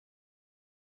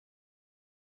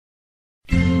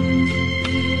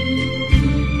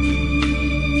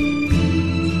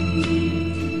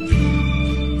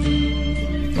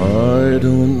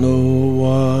don't know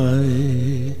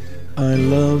why I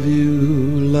love you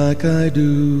like I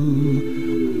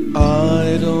do.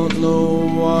 I don't know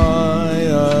why,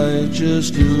 I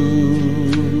just do.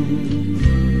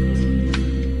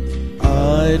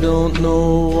 I don't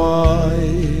know why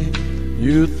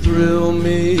you thrill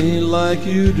me like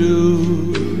you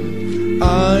do.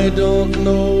 I don't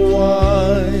know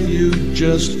why, you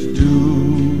just do.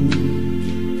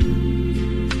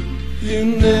 You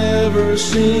never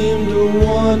seem to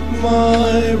want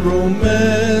my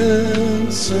romancing.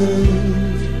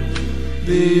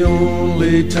 The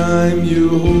only time you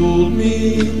hold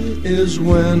me is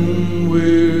when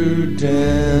we're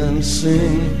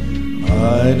dancing.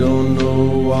 I don't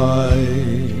know why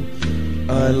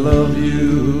I love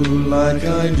you like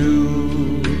I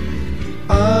do.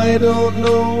 I don't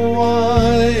know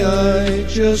why, I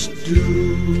just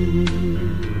do.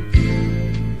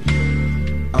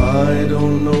 I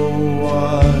don't know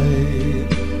why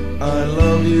I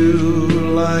love you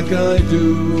like I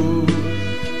do.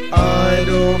 I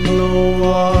don't know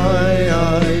why,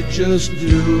 I just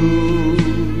do.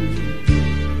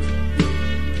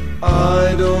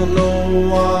 I don't know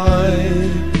why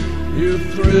you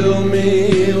thrill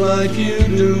me like you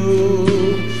do.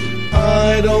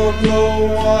 I don't know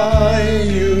why,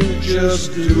 you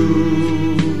just do.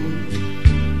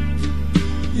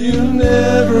 You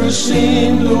never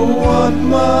seem to want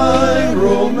my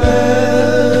romancing.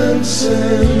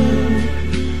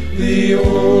 The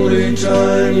only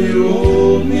time you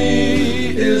hold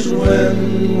me is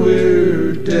when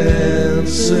we're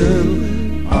dancing.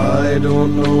 I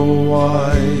don't know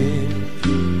why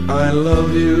I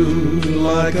love you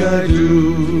like I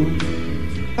do.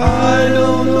 I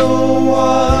don't know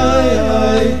why,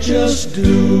 I just do.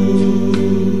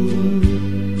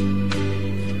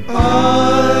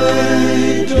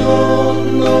 I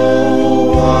don't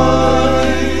know why,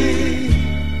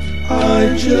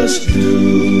 I just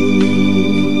do.